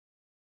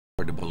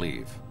Hard to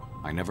believe.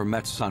 I never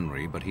met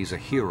Sunry, but he's a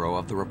hero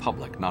of the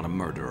Republic, not a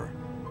murderer.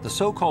 The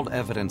so-called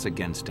evidence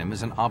against him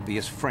is an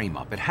obvious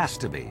frame-up. It has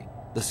to be.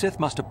 The Sith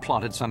must have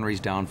plotted Sunry's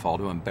downfall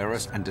to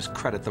embarrass and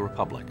discredit the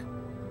Republic.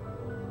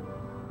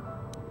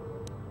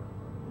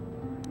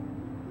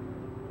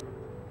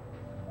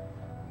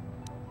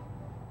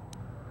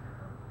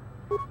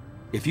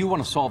 If you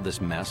want to solve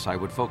this mess, I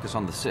would focus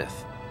on the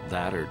Sith.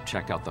 That or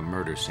check out the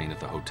murder scene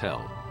at the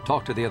hotel.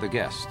 Talk to the other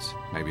guests.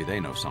 Maybe they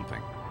know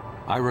something.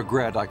 I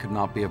regret I could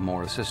not be of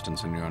more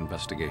assistance in your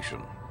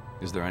investigation.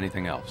 Is there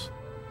anything else?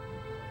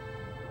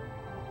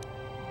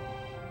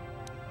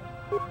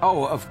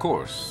 Oh, of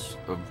course.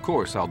 Of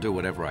course I'll do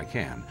whatever I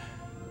can.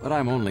 But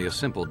I'm only a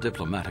simple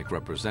diplomatic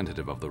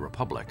representative of the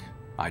Republic.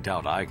 I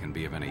doubt I can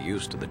be of any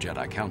use to the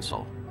Jedi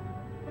Council.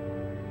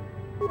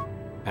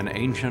 An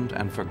ancient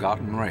and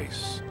forgotten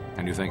race.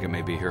 And you think it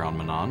may be here on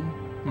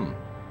Manan?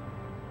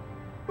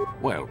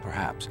 Well,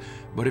 perhaps.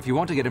 But if you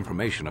want to get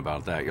information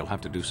about that, you'll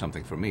have to do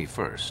something for me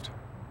first.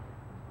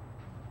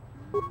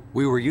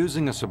 We were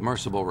using a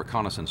submersible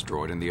reconnaissance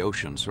droid in the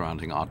ocean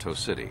surrounding Otto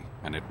City,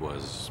 and it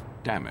was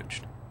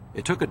damaged.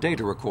 It took a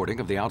data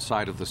recording of the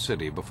outside of the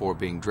city before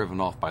being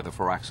driven off by the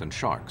Phyraxan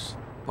sharks.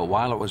 But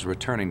while it was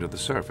returning to the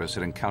surface,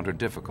 it encountered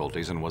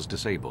difficulties and was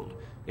disabled.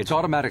 Its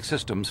automatic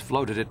systems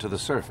floated it to the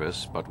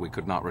surface, but we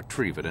could not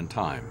retrieve it in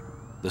time.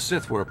 The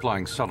Sith were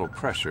applying subtle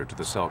pressure to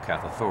the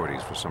Selkath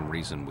authorities for some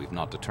reason we've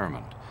not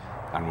determined,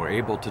 and were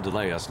able to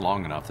delay us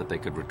long enough that they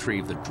could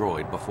retrieve the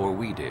droid before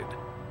we did.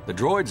 The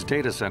droid's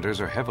data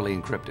centers are heavily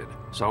encrypted,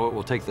 so it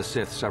will take the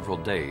Sith several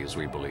days,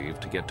 we believe,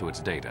 to get to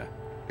its data.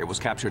 It was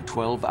captured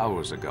 12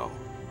 hours ago.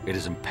 It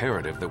is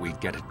imperative that we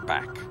get it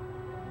back.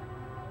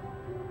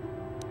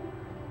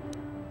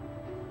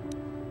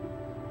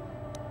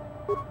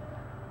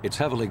 It's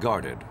heavily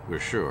guarded, we're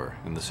sure,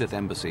 in the Sith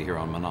embassy here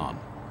on Manan.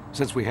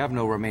 Since we have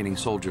no remaining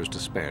soldiers to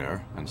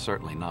spare, and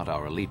certainly not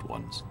our elite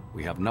ones,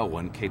 we have no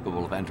one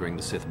capable of entering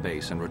the Sith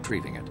base and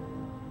retrieving it.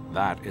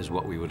 That is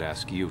what we would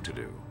ask you to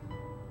do.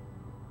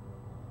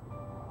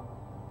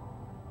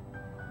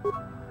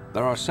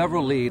 There are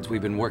several leads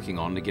we've been working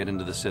on to get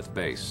into the Sith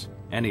base.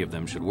 Any of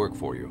them should work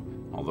for you,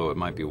 although it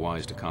might be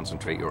wise to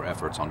concentrate your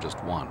efforts on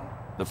just one.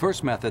 The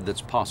first method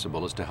that's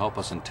possible is to help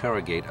us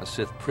interrogate a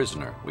Sith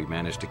prisoner we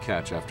managed to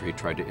catch after he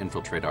tried to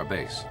infiltrate our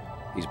base.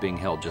 He's being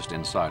held just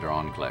inside our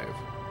enclave.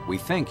 We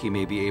think he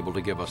may be able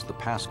to give us the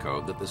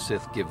passcode that the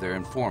Sith give their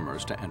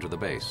informers to enter the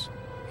base.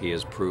 He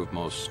has proved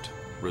most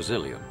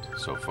resilient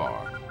so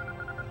far.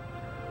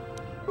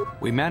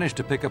 We managed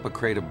to pick up a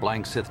crate of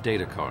blank Sith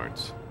data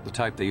cards, the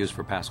type they use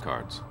for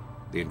passcards.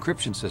 The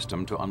encryption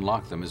system to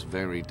unlock them is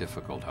very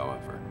difficult,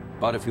 however.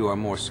 But if you are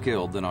more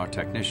skilled than our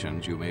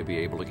technicians, you may be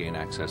able to gain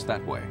access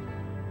that way.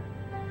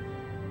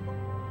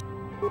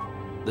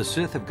 The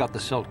Sith have got the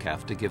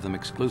Selkath to give them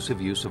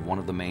exclusive use of one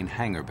of the main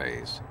hangar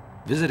bays.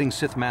 Visiting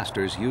Sith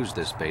Masters use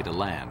this bay to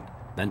land,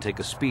 then take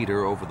a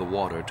speeder over the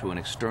water to an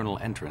external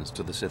entrance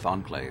to the Sith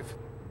Enclave.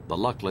 The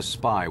luckless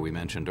spy we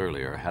mentioned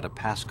earlier had a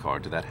pass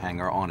card to that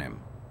hangar on him.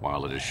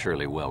 While it is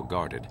surely well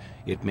guarded,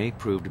 it may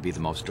prove to be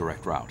the most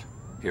direct route.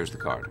 Here's the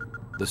card.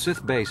 The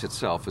Sith base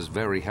itself is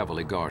very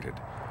heavily guarded.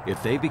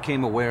 If they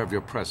became aware of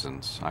your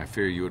presence, I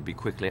fear you would be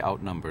quickly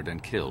outnumbered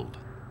and killed.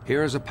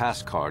 Here is a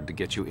pass card to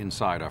get you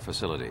inside our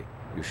facility.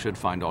 You should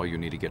find all you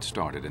need to get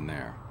started in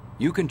there.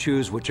 You can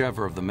choose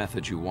whichever of the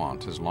methods you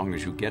want, as long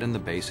as you get in the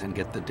base and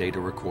get the data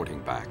recording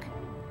back.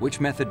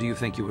 Which method do you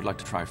think you would like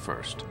to try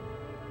first?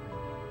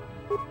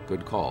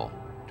 Good call.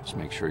 Just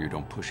make sure you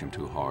don't push him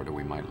too hard or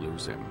we might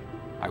lose him.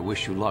 I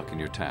wish you luck in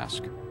your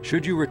task.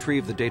 Should you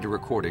retrieve the data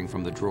recording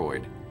from the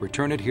droid,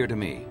 return it here to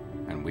me,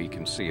 and we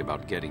can see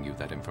about getting you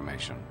that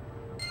information.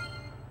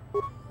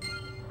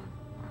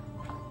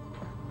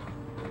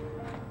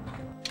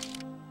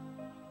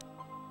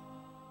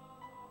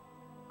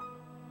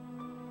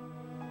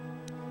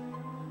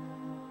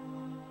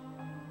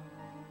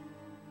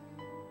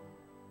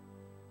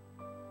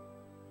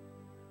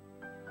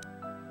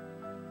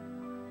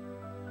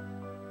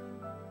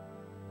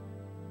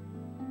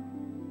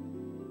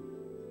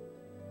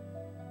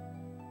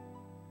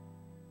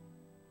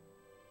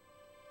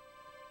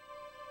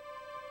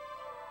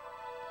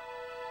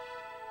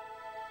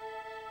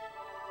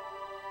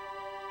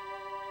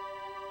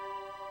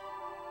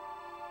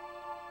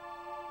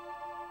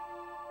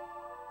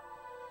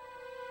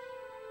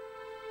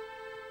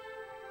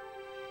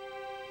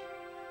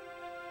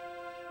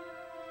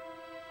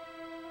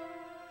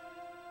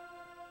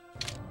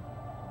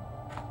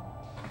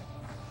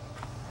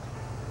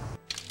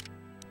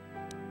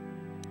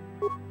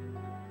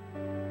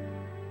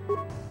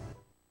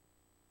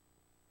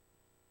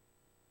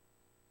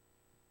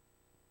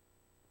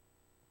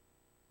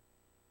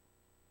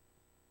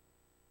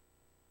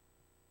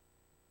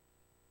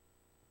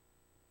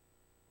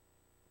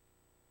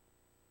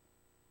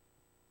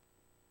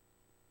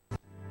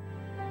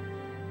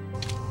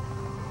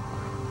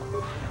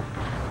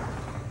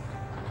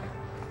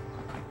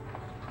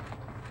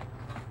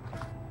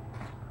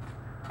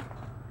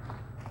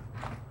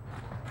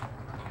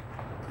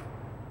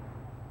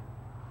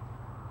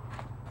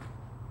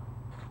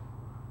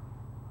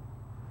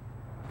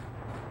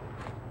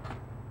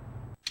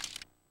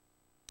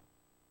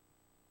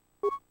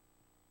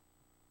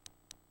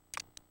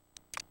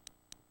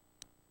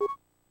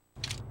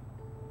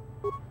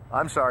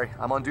 I'm sorry.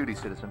 I'm on duty,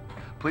 citizen.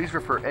 Please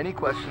refer any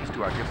questions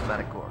to our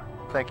diplomatic corps.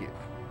 Thank you.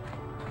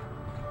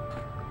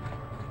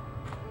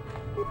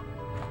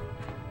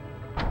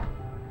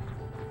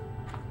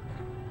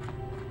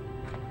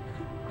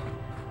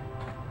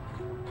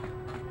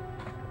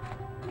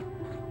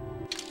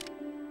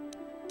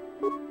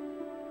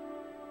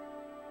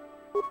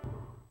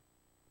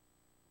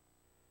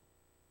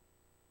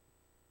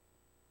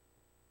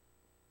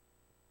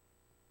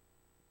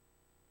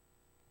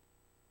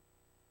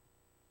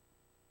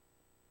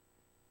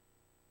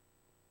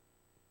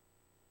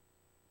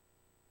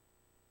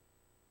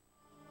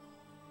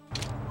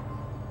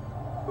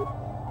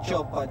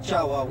 Chopa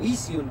Jawa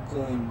Wisyun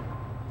Kun,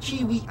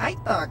 Chiwi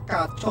Aita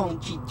Ka Chong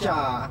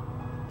Chicha,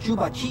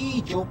 Chuba Chi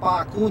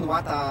Jopa Kun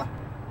Wata.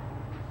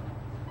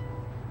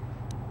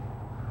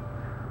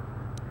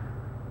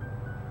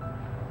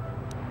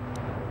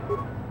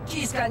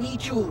 Chiska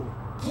Nichu,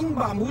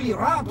 Kimba Muli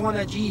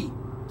Radwanaji,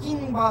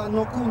 Kimba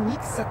no Kun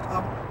Nixat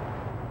Ab.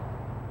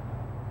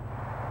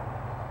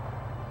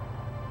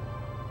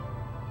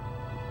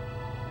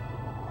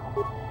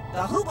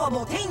 The Huba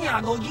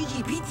Botenia go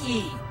Gigi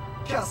Piti.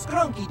 Just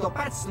Cronky to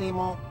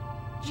Patslimo,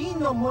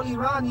 Gino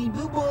Molirani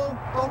Bubo,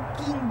 Don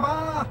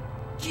Kimba,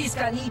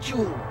 Chiska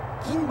Nichu,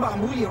 Kimba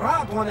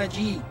Mulira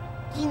Wanaji,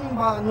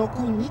 Kimba no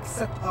Kun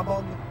Nixat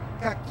Abog,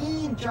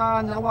 Kakin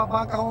Cha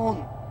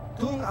Nawabakaon,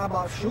 Tung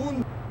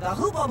Abashun, the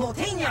Huba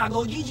Botenia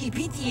go Gigi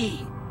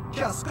Piti,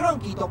 Just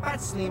Cronky to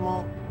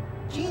Patslimo,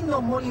 Gino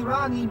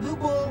Molirani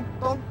Bubo,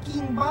 Don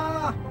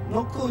Kimba,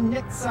 no Kun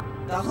Nexa,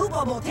 the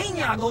Huba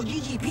Botenia go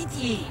Gigi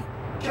Piti,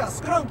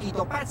 Just Cronky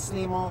to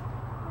Patslimo.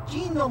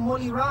 Gino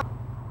Molira.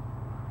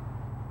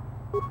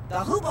 The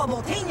Huba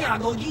Botenia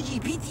go Gigi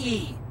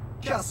Piti.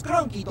 Just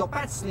Cronky to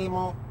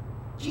Patslimo.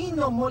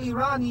 Gino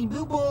Molirani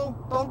Bubo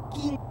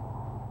Tonkin.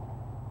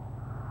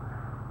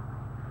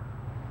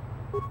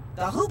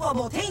 The Huba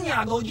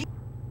Botenia go Gigi.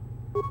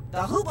 The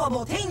Huba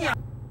Botenia.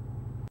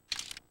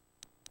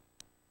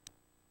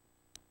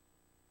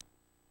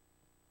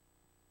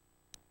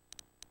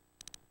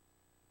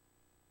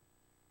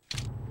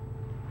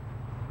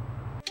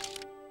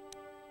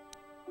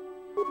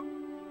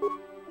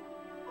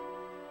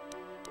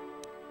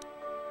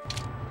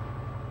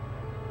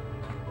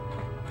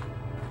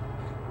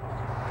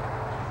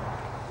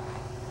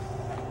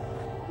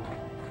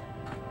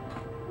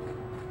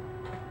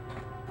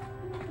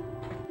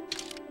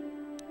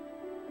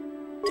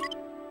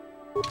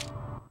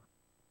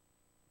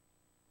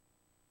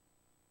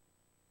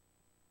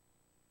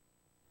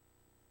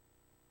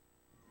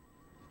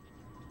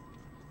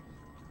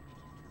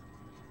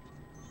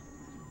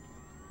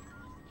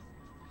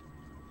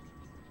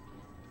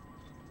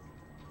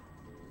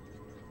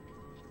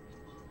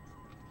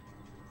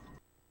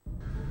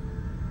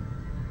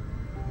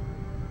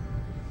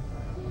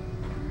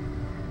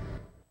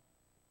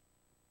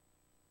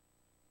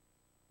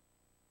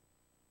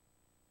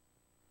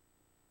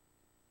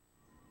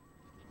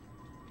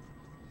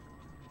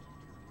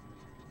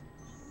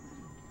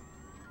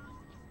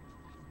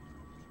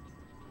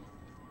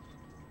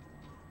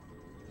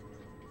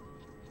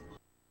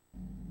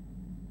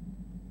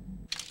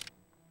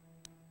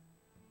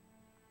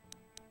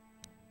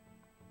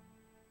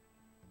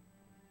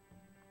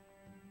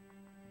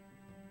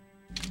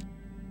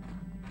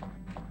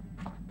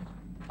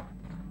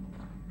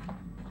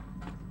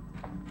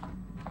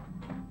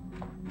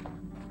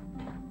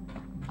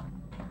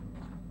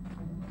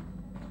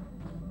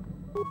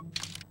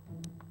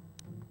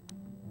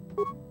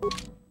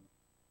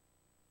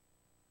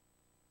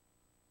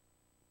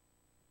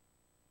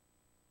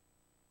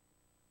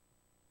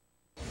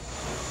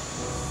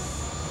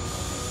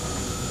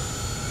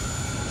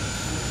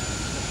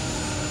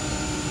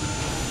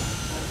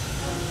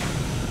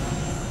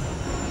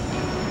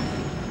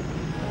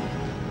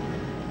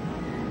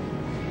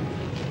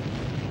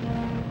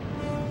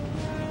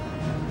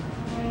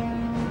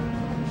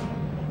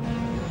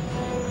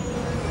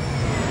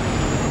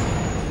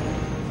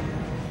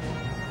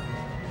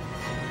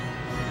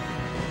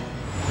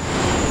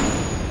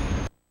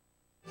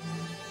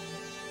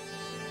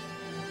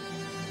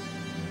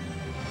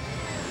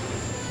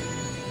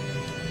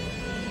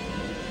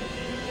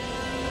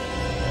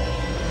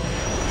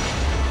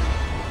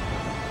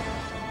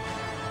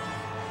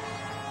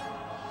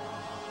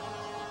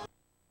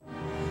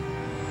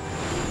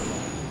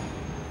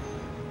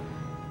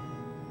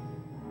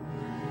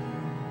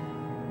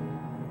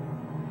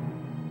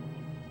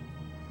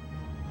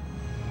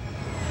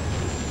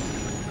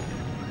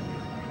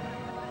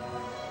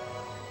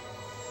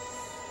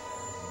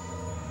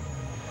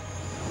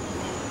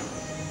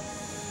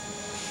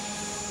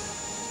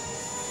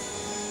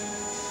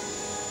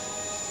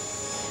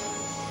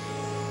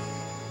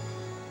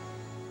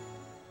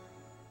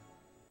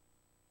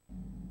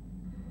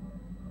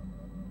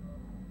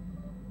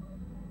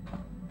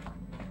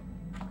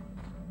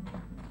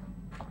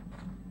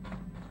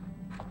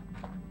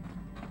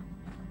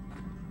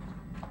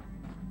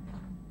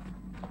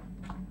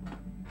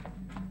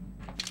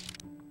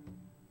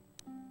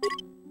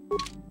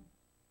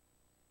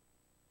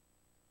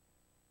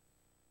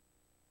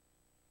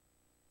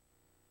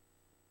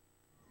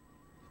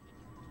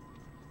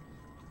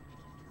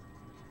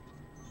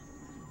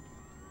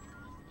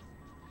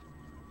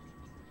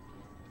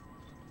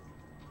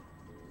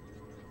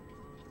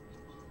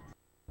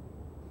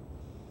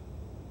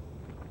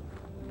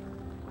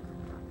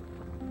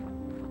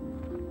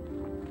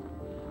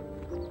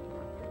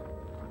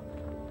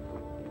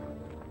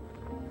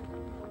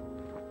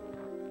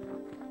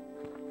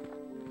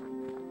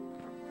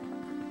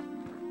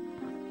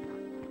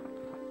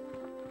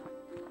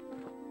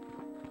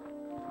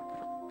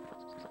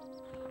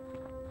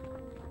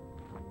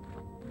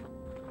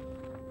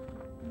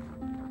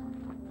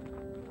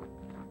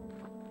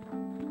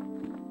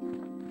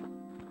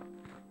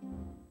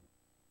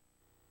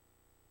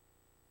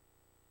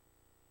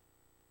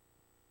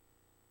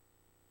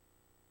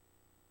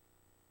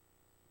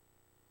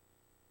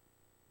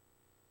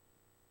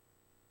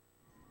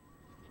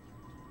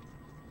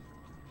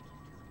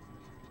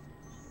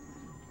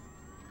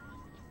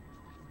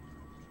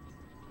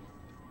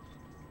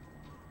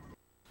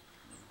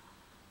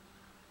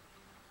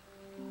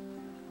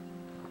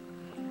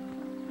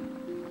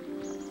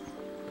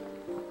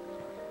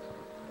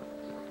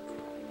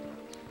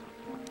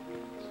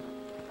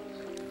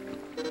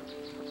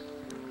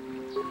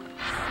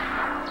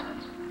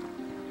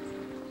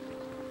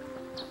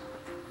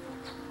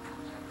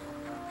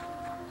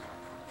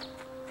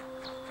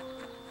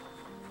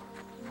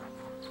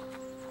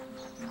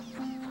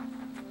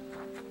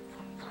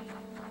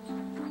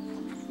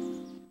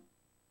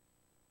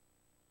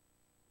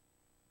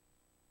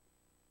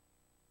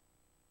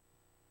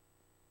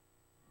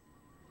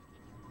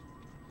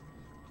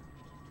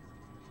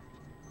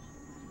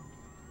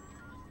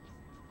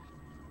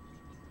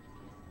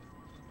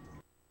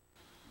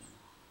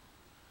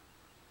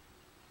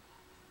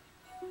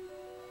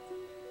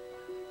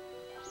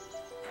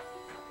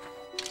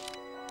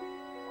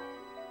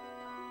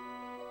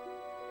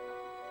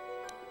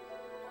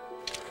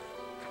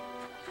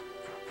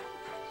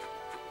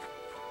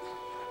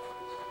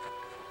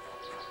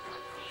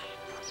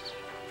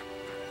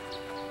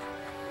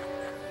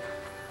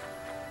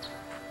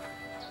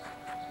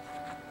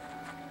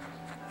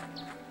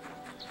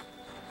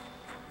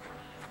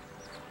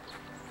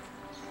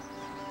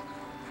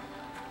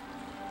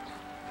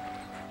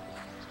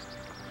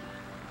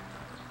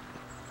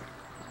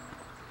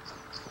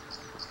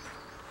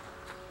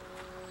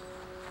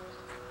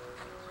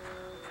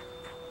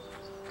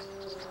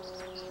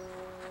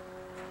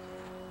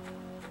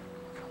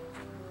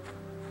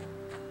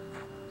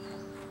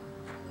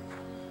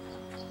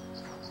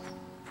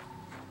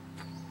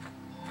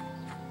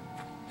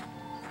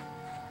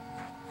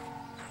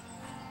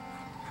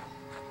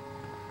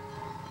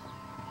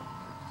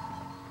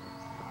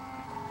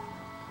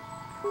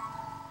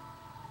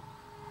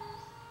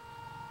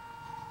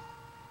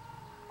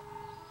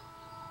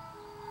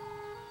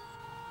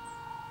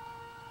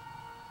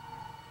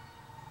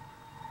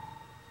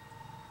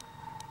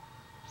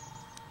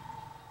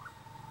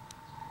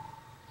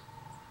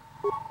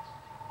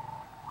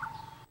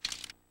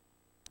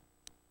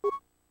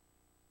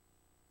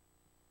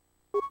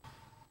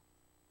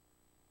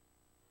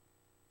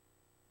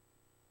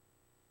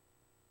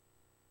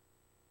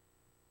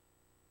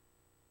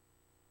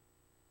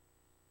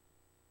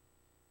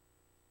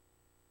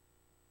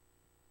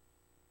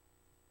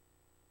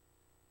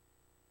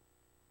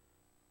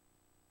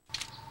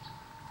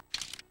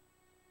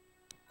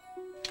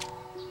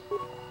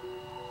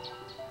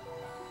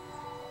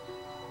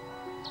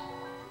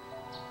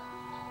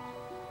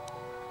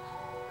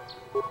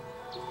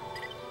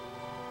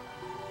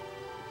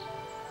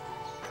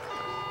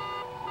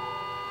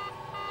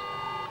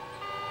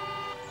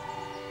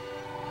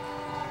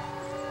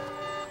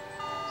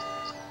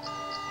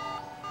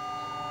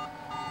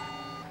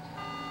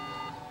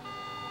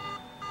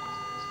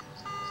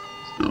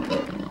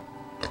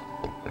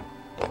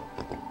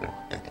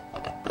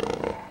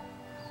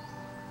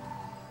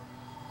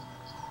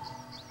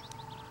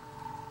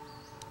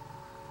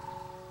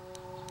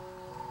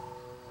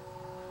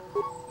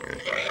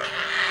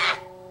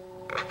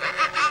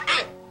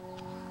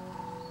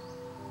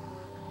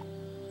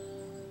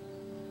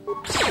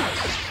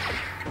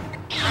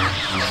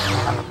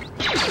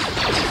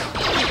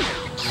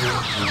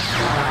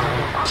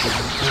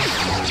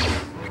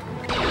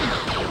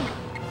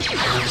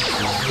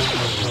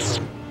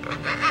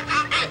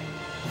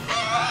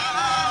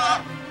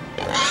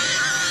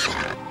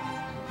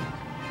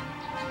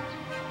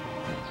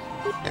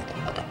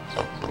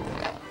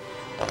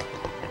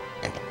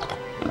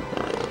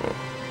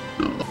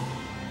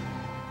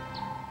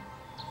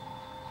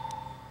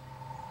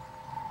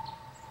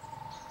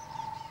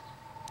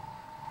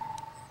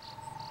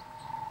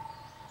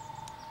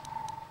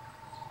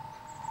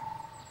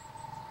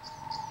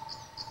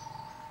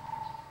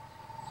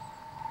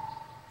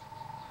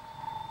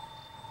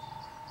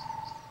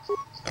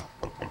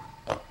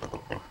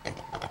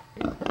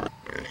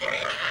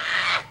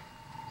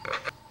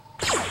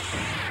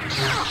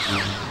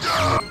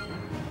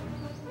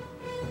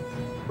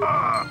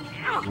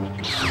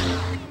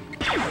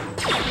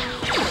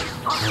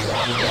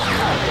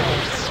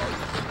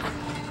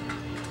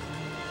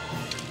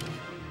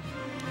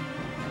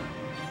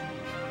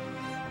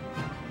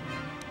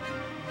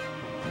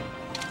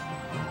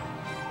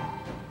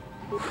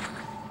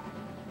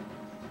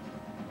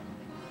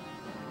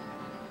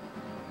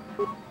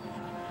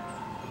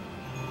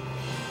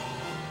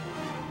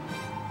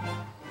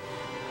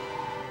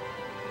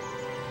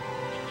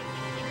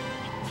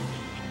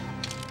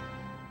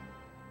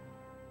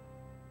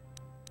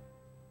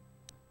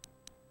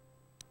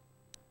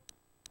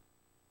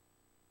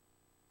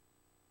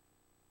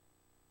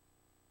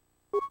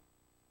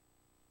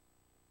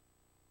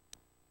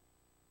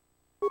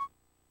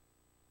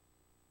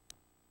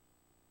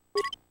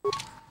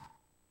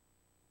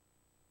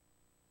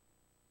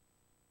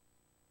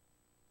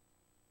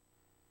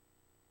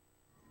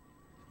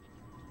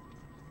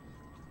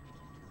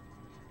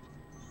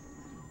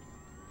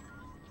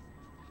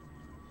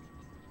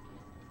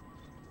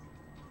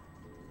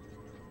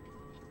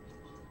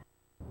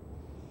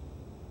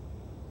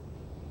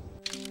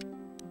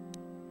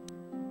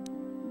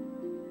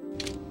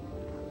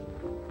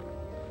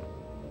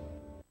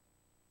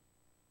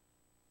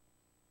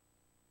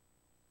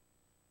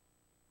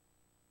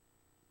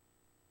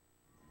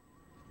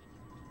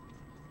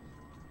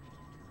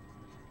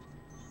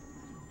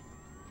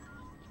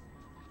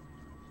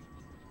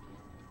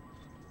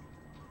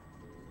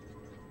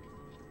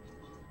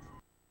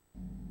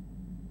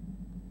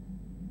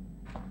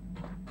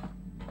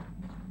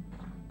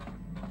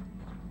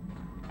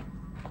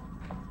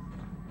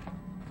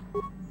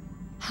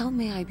 How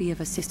may I be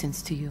of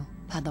assistance to you,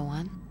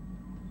 Padawan?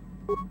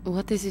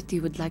 What is it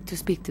you would like to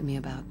speak to me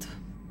about?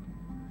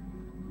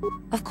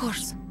 Of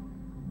course.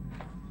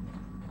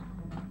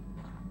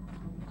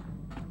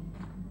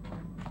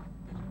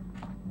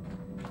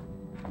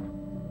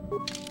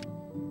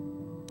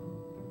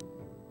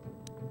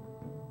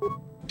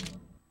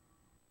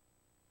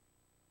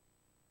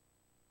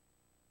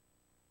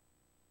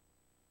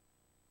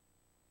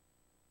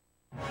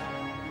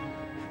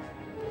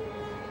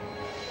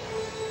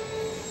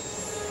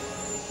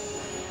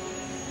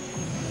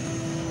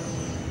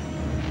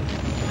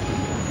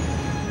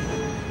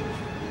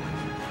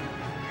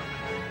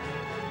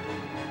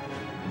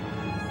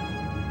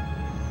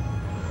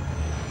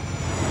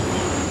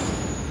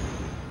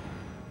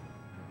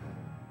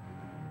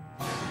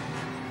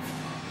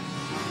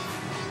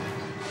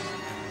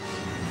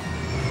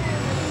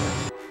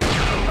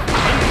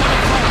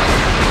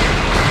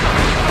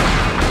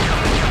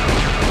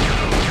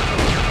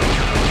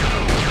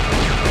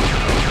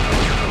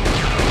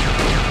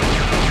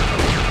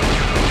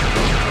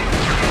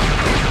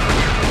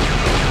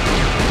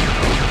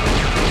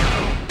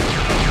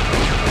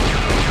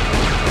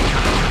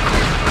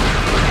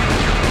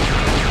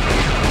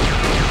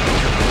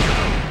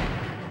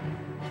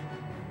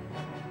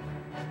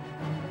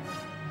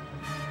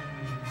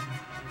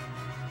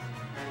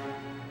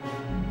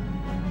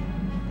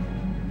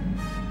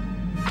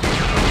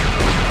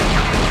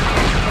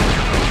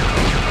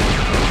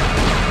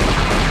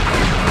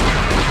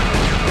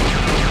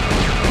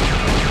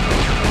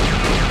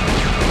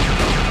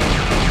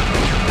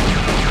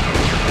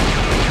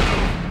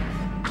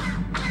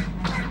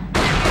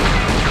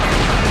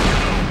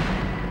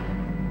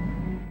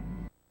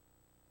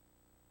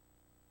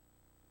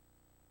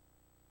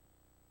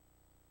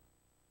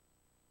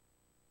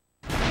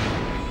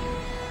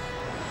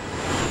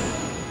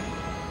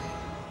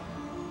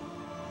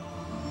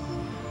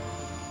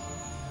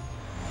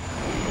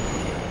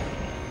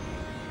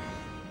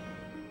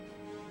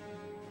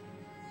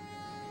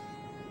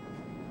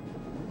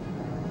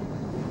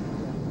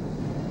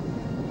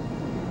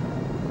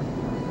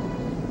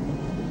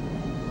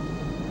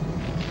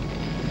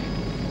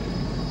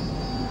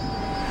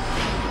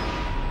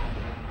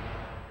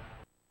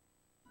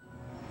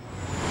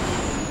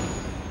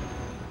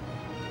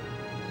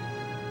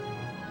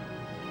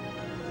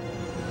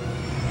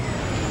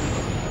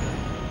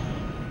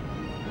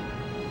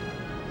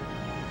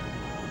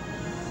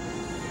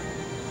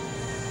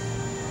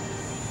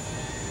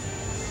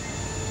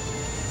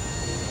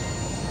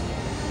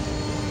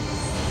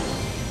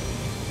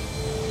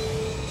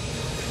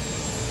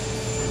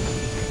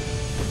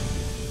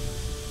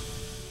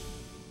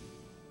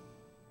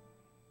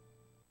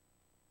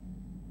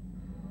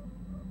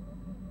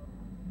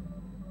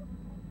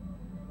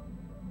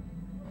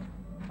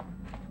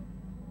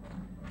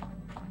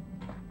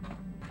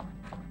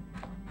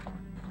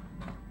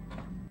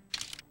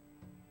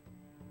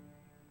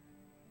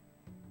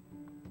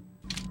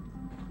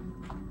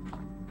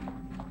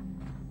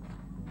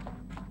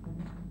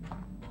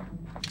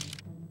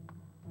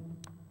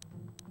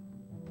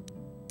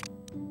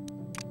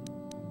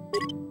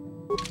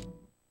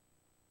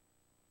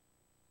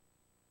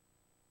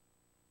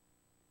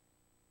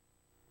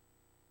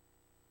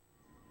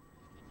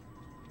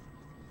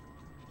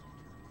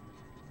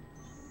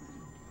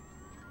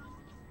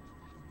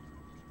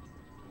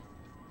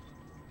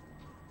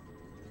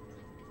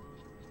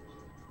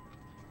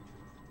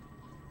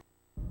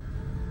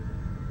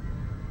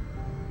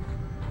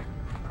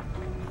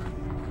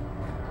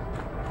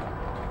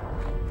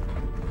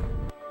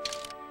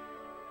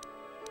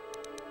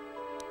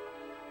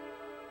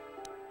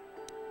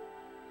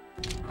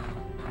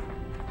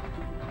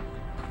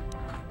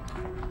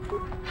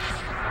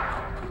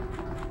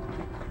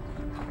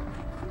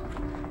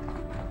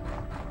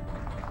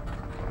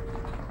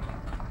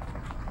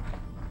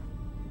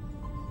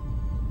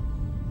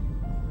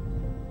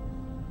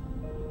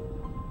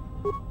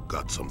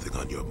 got something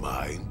on your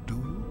mind, do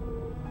you?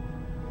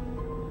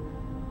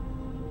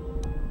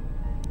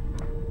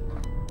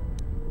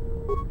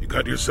 You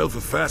got yourself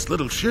a fast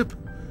little ship?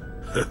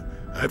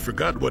 I'd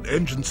forgotten what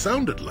engine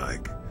sounded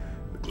like.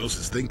 The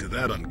closest thing to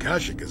that on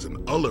Kashyyyk is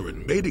an uller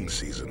in mating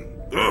season.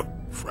 Ugh,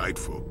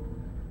 frightful.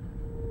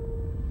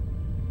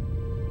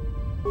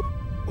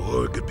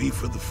 Or it could be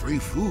for the free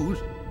food.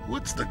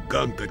 What's the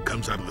gunk that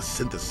comes out of the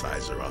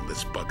synthesizer on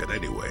this bucket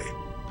anyway?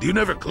 Do you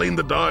never clean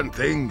the darn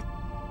thing?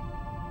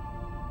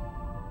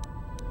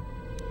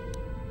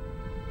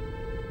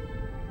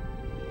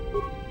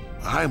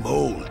 I'm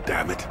old,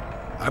 damn it.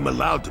 I'm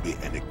allowed to be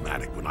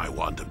enigmatic when I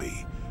want to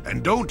be.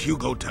 And don't you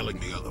go telling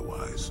me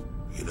otherwise.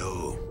 You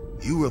know,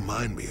 you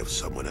remind me of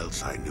someone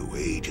else I knew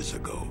ages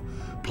ago.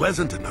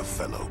 Pleasant enough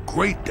fellow,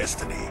 great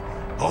destiny,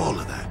 all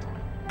of that.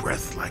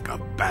 Breath like a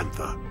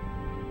bantha.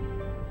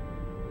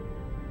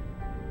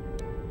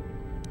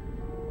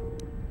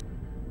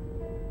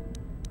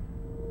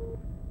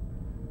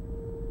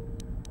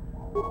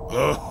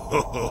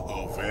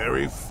 Oh,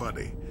 very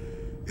funny.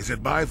 Is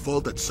it my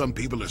fault that some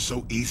people are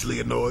so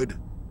easily annoyed?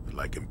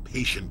 Like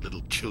impatient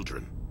little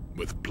children.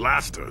 With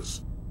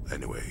blasters.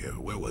 Anyway,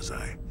 where was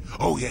I?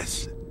 Oh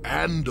yes,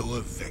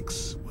 Andor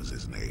Vex was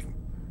his name.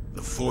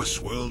 The Force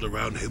swirled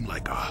around him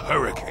like a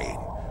hurricane.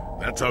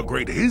 That's how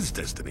great his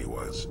destiny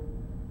was.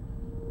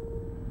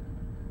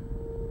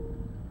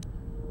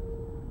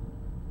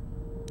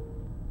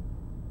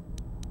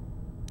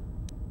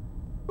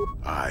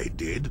 I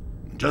did.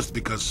 Just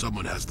because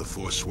someone has the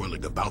Force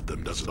swirling about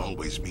them doesn't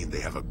always mean they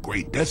have a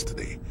great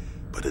destiny.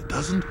 But it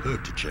doesn't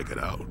hurt to check it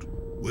out.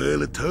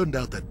 Well, it turned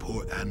out that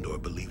poor Andor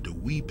believed a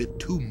wee bit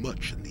too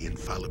much in the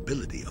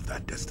infallibility of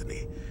that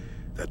destiny.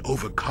 That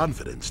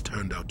overconfidence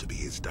turned out to be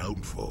his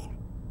downfall.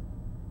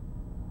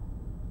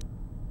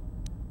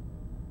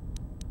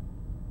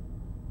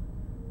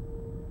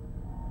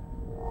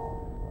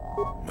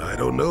 I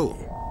don't know.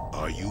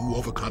 Are you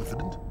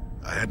overconfident?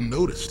 I hadn't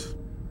noticed.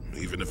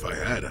 Even if I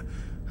had,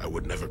 I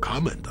would never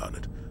comment on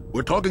it.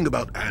 We're talking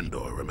about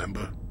Andor,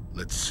 remember?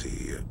 Let's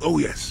see. Oh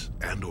yes,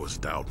 Andor's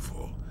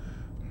downfall.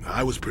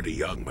 I was pretty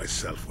young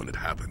myself when it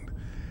happened.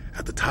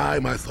 At the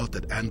time, I thought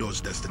that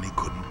Andor's destiny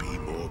couldn't be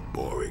more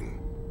boring.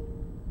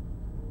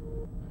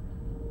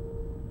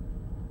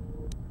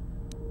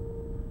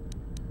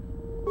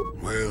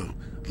 Well,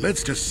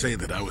 let's just say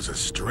that I was a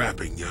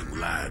strapping young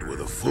lad with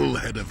a full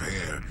head of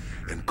hair,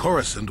 and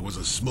Coruscant was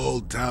a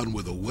small town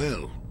with a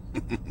well.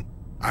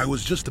 I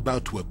was just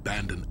about to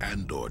abandon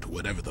Andor to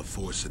whatever the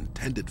Force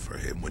intended for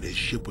him when his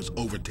ship was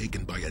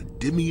overtaken by a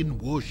Dimian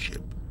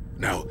warship.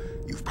 Now,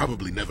 you've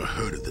probably never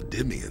heard of the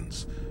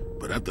Dimians,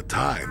 but at the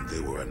time they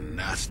were a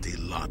nasty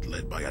lot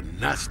led by a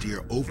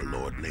nastier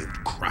overlord named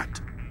Krat.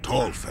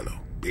 Tall fellow,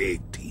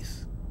 big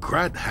teeth.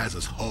 Krat has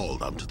us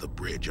hauled onto the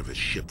bridge of his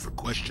ship for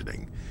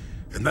questioning,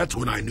 and that's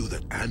when I knew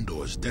that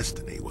Andor's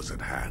destiny was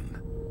at hand.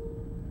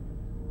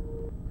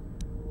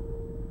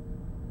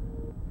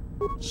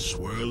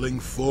 Swirling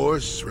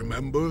Force,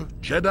 remember?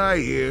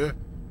 Jedi here.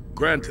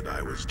 Granted,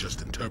 I was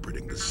just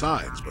interpreting the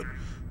signs, but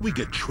we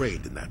get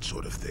trained in that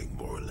sort of thing,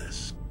 more or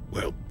less.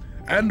 Well,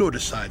 Andor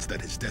decides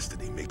that his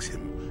destiny makes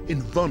him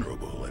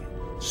invulnerable and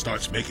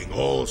starts making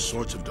all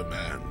sorts of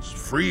demands.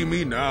 Free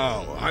me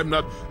now. I'm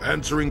not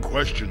answering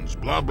questions.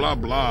 Blah, blah,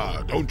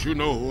 blah. Don't you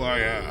know who I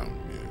am?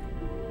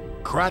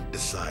 Krat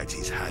decides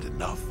he's had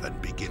enough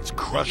and begins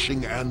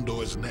crushing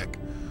Andor's neck.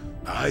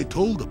 I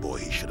told the boy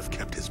he should have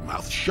kept his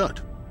mouth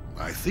shut.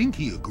 I think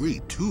he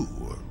agreed, too,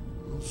 or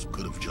those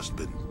could have just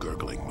been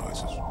gurgling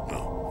noises.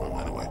 No, well,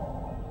 anyway.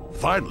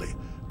 Finally,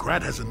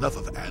 Krat has enough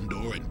of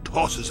Andor and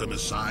tosses him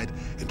aside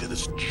into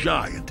this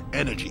giant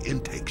energy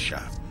intake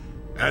shaft.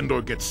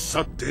 Andor gets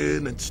sucked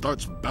in and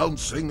starts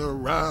bouncing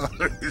around,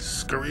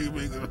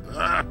 screaming.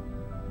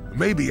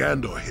 Maybe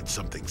Andor hit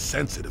something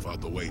sensitive on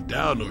the way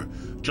down, or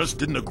just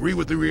didn't agree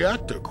with the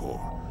reactor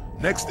core.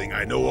 Next thing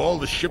I know, all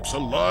the ship's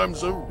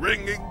alarms are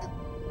ringing.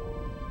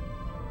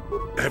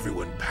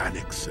 Everyone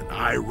panics, and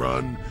I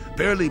run,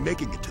 barely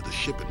making it to the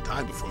ship in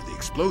time before the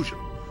explosion.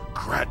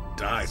 Krat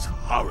dies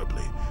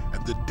horribly,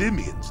 and the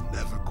Dimians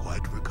never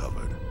quite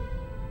recovered.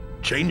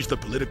 Changed the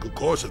political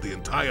course of the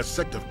entire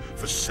sector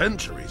for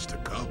centuries to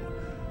come.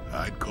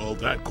 I'd call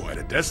that quite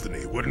a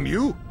destiny, wouldn't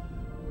you?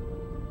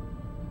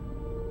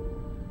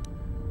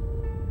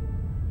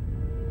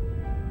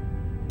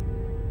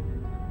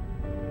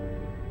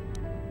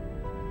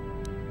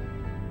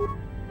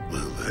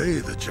 Well, hey,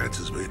 the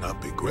chances may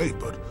not be great,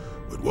 but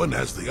when one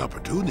has the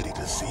opportunity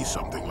to see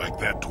something like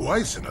that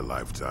twice in a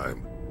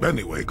lifetime.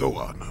 Anyway, go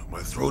on.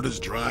 My throat is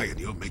dry and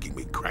you're making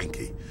me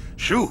cranky.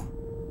 Shoo!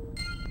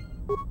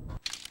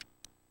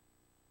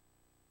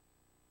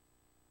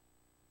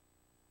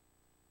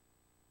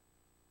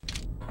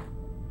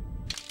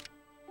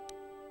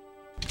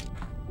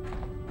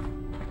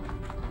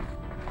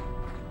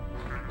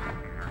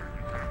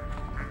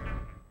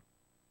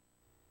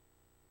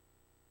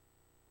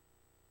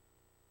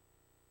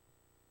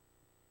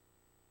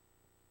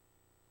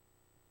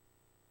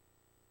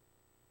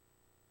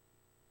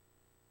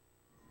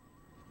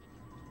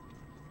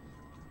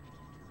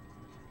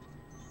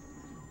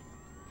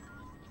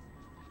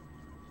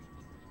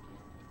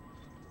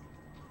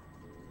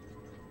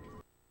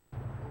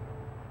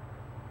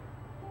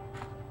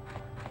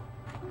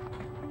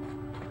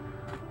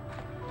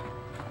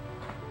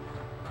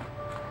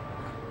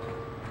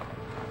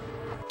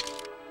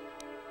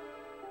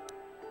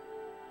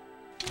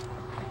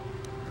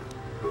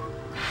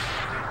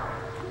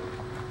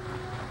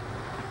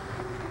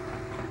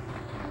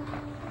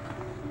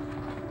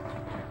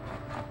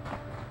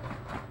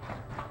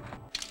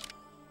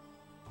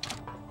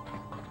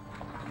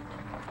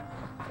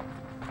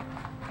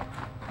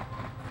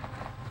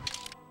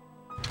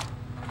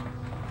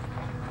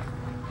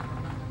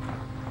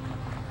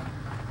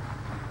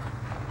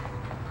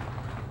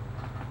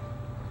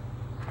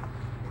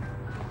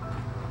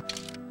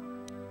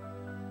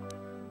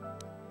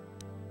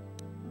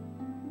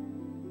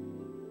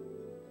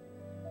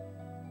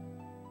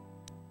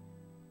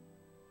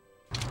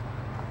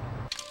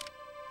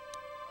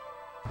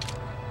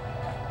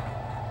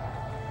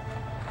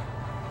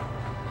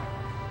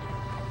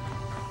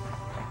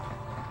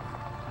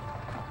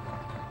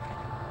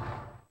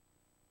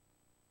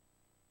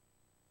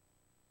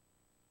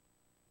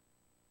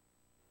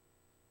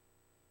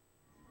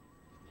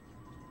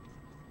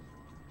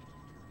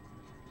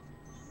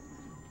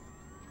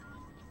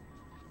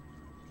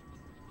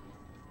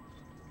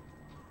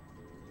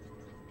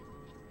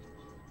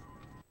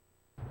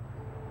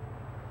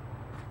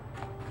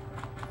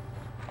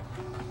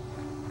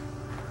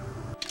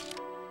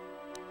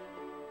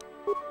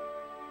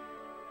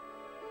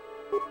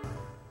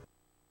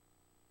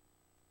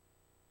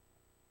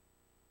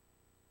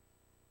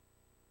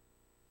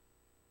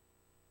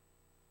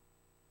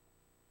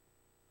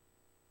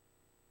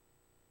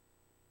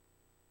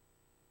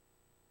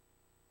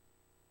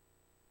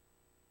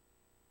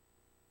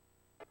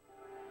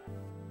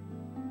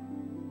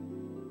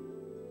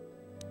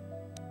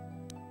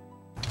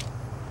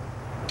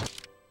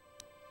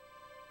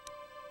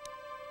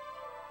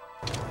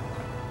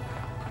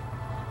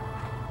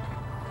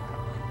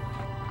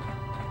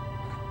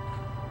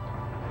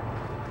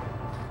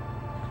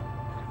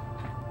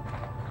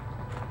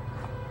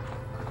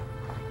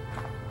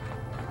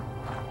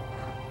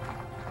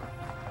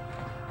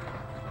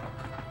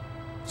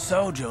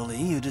 So, Jolie,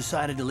 you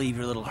decided to leave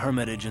your little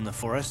hermitage in the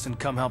forest and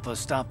come help us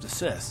stop the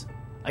Sith.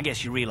 I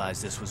guess you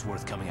realized this was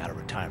worth coming out of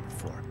retirement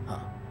for, huh?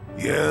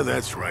 Yeah,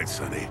 that's right,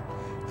 Sonny.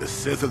 The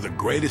Sith are the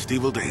greatest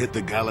evil to hit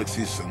the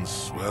galaxy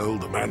since, well,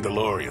 the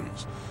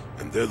Mandalorians.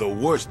 And they're the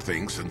worst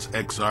thing since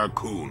Exar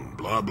Kun,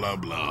 blah, blah,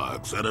 blah,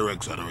 etc.,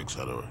 etc.,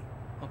 etc.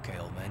 Okay,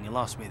 old man, you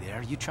lost me there.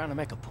 Are you trying to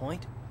make a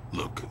point?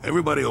 Look,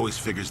 everybody always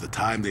figures the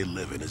time they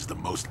live in is the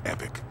most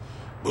epic,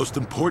 most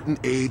important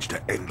age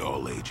to end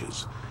all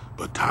ages.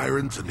 But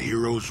tyrants and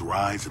heroes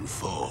rise and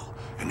fall,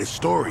 and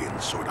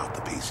historians sort out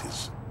the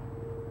pieces.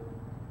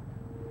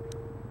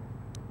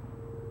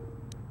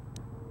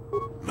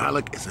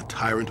 Malak is a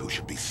tyrant who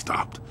should be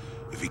stopped.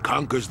 If he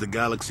conquers the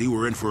galaxy,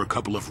 we're in for a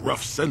couple of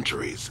rough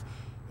centuries.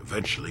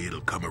 Eventually,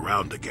 it'll come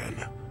around again.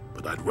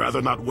 But I'd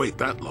rather not wait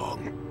that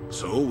long.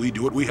 So we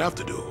do what we have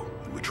to do,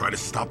 and we try to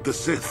stop the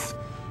Sith.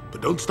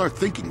 But don't start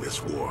thinking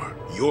this war,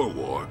 your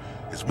war,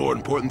 is more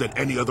important than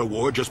any other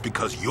war just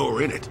because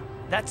you're in it.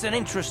 That's an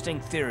interesting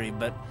theory,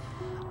 but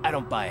I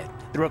don't buy it.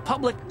 The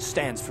Republic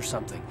stands for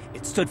something.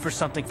 It stood for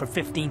something for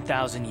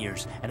 15,000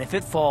 years, and if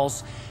it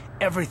falls,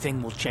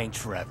 everything will change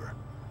forever.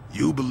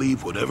 You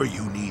believe whatever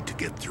you need to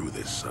get through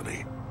this,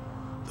 Sonny.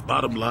 The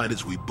bottom line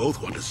is we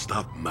both want to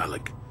stop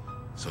Malak.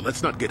 So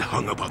let's not get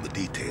hung up on the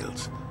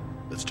details.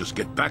 Let's just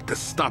get back to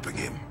stopping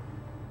him.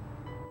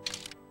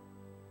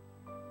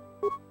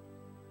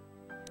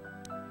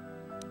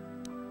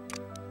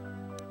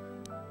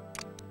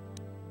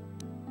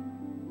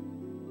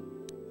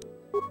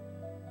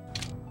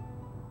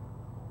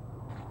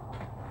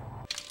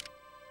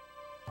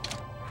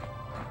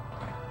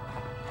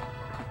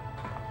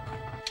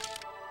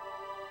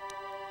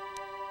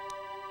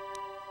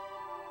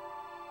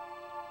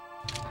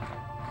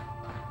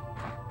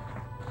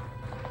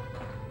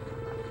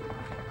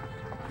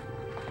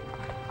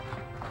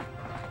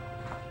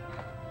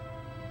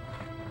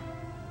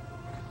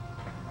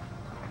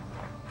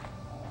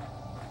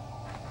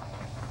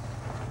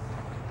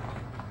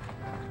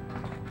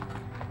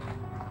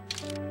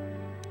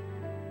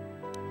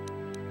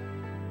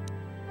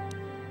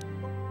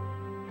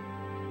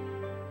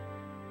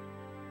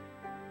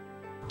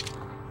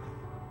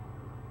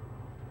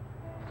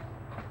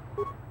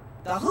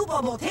 The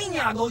Hoopa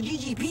Botania go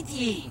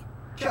GGPT.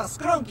 Just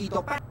Scrunky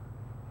to pat.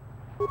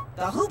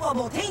 The Hoopa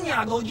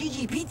Botania go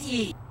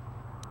GGPT.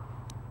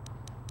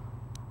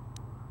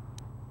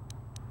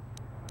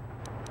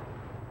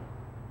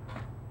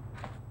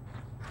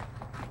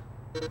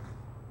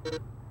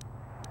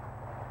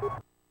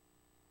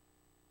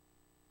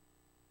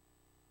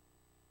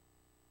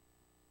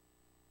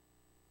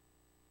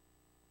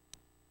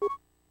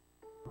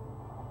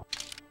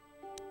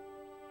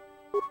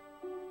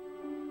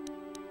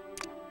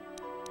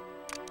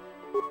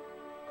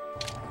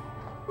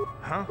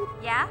 Huh?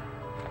 Yeah?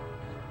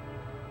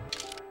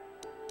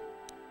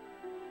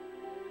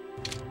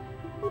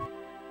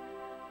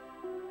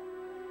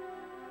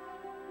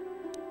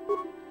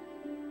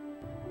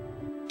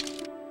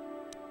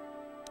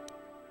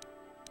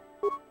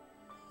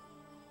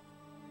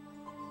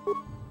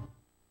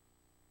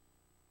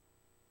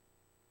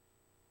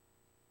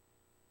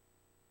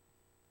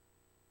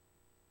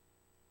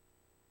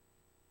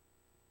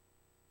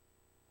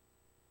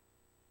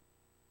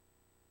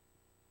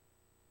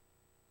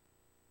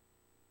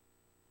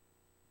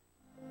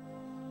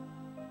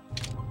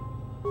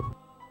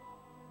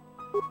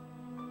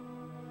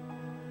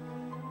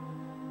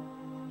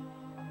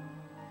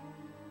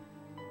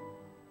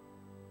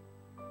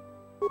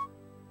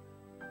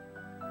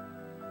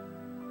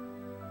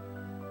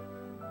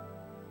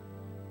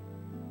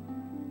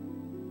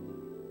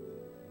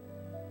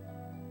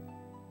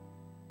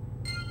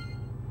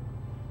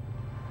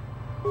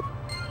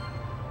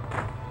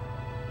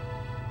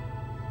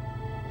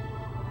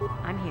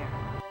 I'm here.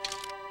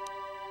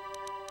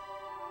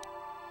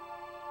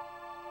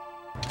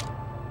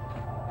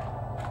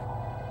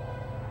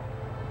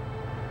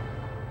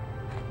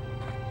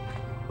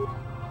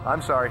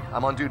 I'm sorry,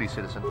 I'm on duty,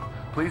 citizen.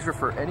 Please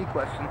refer any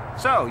question.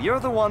 So, you're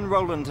the one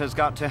Roland has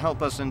got to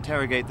help us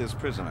interrogate this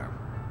prisoner.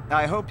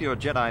 I hope your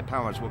Jedi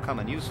powers will come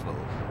in useful.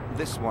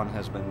 This one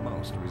has been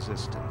most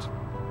resistant.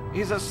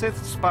 He's a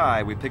Sith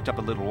spy we picked up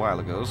a little while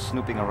ago,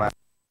 snooping around.